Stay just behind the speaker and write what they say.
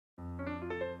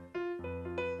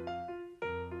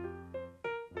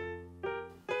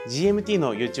GMT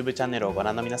の YouTube チャンネルをご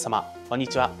覧の皆様、こんに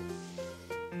ちは。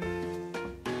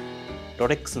ロ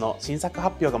レックスの新作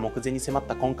発表が目前に迫っ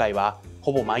た今回は、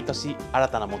ほぼ毎年新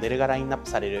たなモデルがラインナップ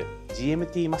される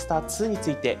GMT マスターIIに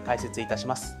ついて解説いたし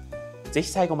ます。ぜひ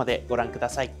最後までご覧くだ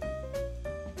さい。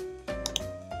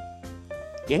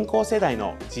現行世代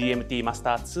の GMT マス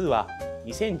ターIIは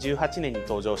2018年に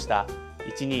登場した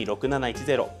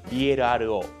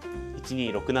126710BLRO、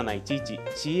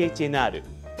126711CHNR、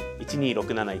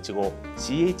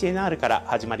126715CHNR から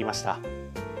始まりました。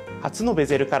初のベ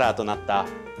ゼルカラーとなった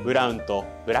ブラウンと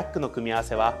ブラックの組み合わ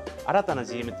せは、新たな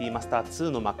GMT マスター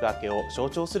IIの幕開けを象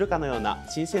徴するかのような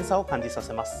新鮮さを感じさ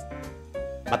せます。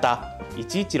また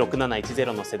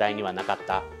116710の世代にはなかっ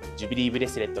たジュビリーブレ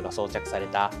スレットが装着され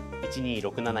た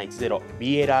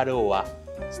 126710BLRO は、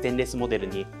ステンレスモデル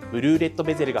にブルーレッド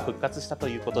ベゼルが復活したと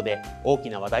いうことで大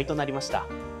きな話題となりました。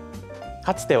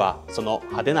かつてはその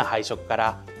派手な配色か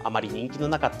らあまり人気の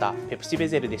なかったペプシベ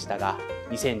ゼルでしたが、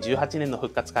2018年の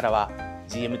復活からは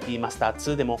GMT マスター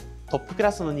IIでもトップク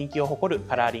ラスの人気を誇る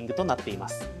カラーリングとなっていま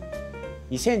す。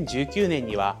2019年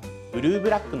にはブルーブ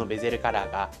ラックのベゼルカラ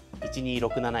ーが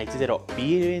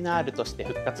 126710BLNR として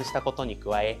復活したことに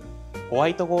加え、ホワ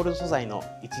イトゴールド素材の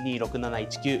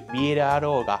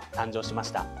 126719BLRO が誕生しまし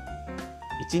た。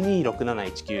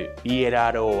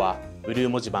126719BLRO はブルー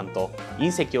文字盤と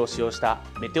隕石を使用した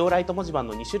メテオライト文字盤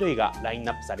の2種類がライン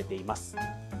ナップされています。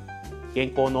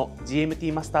現行の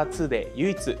GMT マスターIIで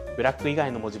唯一ブラック以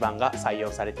外の文字盤が採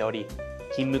用されており、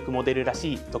金無垢モデルら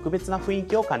しい特別な雰囲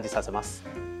気を感じさせます。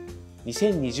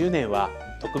2020年は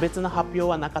特別な発表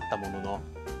はなかったものの、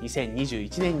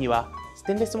2021年にはス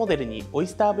テンレスモデルにオイ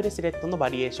スターブレスレットのバ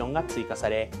リエーションが追加さ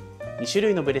れ、2種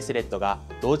類のブレスレットが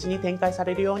同時に展開さ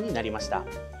れるようになりました。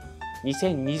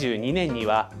2022年に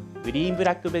はグリーンブ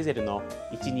ラックベゼルの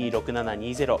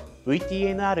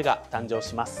 126720VTNR が誕生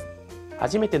します。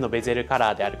初めてのベゼルカ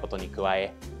ラーであることに加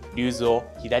え、リューズを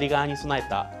左側に備え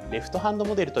たレフトハンド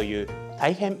モデルという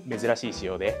大変珍しい仕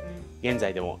様で、現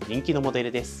在でも人気のモデ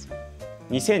ルです。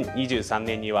2023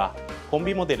年にはコン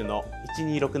ビモデルの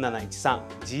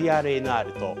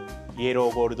 126713GRNR とイエロ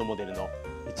ーゴールドモデルの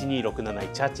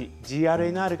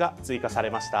 126718GRNR が追加さ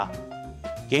れました。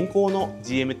現行の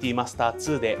GMT マスター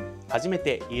IIで初め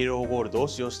てイエローゴールドを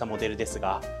使用したモデルです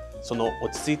が、その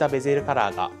落ち着いたベゼルカ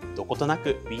ラーがどことな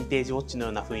くヴィンテージウォッチの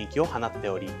ような雰囲気を放って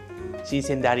おり、新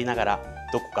鮮でありながら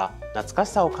どこか懐かし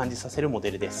さを感じさせるモ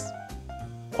デルです。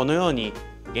このように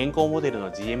現行モデル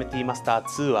の GMT マスター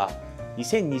IIは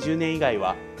2020年以外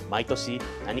は毎年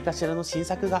何かしらの新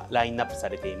作がラインナップさ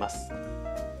れています。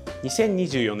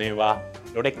2024年は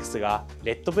ロレックスが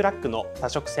レッドブラックの多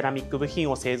色セラミック部品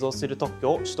を製造する特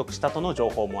許を取得したとの情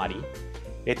報もあり、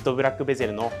レッドブラックベゼ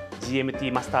ルの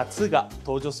GMT マスターIIが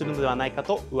登場するのではないか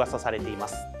と噂されていま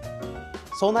す。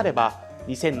そうなれば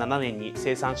2007年に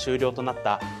生産終了となっ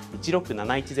た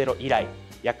16710以来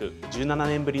約17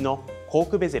年ぶりのコー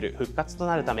クベゼル復活と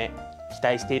なるため、期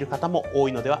待している方も多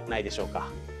いのではないでしょうか。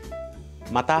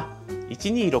また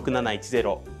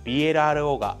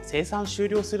126710BLRO が生産終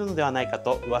了するのではないか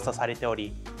と噂されてお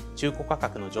り、中古価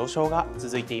格の上昇が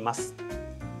続いています。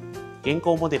現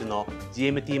行モデルの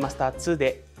GMT マスターII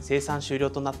で生産終了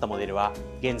となったモデルは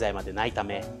現在までないた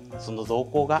め、その動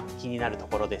向が気になると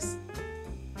ころです。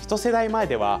一世代前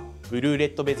ではブルーレ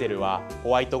ッドベゼルは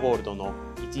ホワイトゴールドの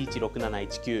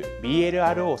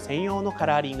 116719BLRO 専用のカ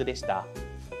ラーリングでした。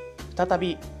再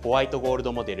びホワイトゴール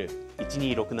ドモデル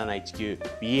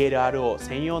 126719BLRO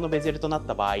専用のベゼルとなっ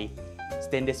た場合、ス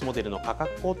テンレスモデルの価格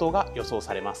高騰が予想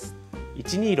されます。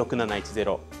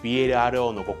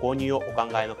126710BLRO のご購入をお考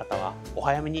えの方はお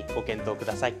早めにご検討く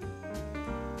ださい。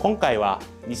今回は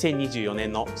2024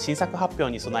年の新作発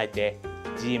表に備えて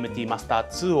GMT マスター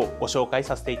IIをご紹介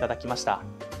させていただきました。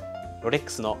ロレック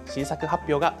スの新作発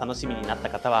表が楽しみになった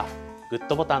方はグッ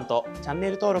ドボタンとチャンネ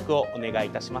ル登録をお願いい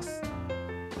たします。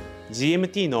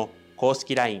GMT の公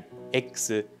式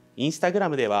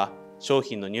LINE、X、Instagram では商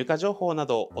品の入荷情報な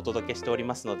どをお届けしており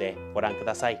ますのでご覧く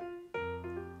ださい。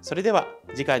それでは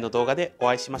次回の動画でお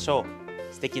会いしましょ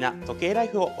う。素敵な時計ライ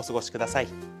フをお過ごしください。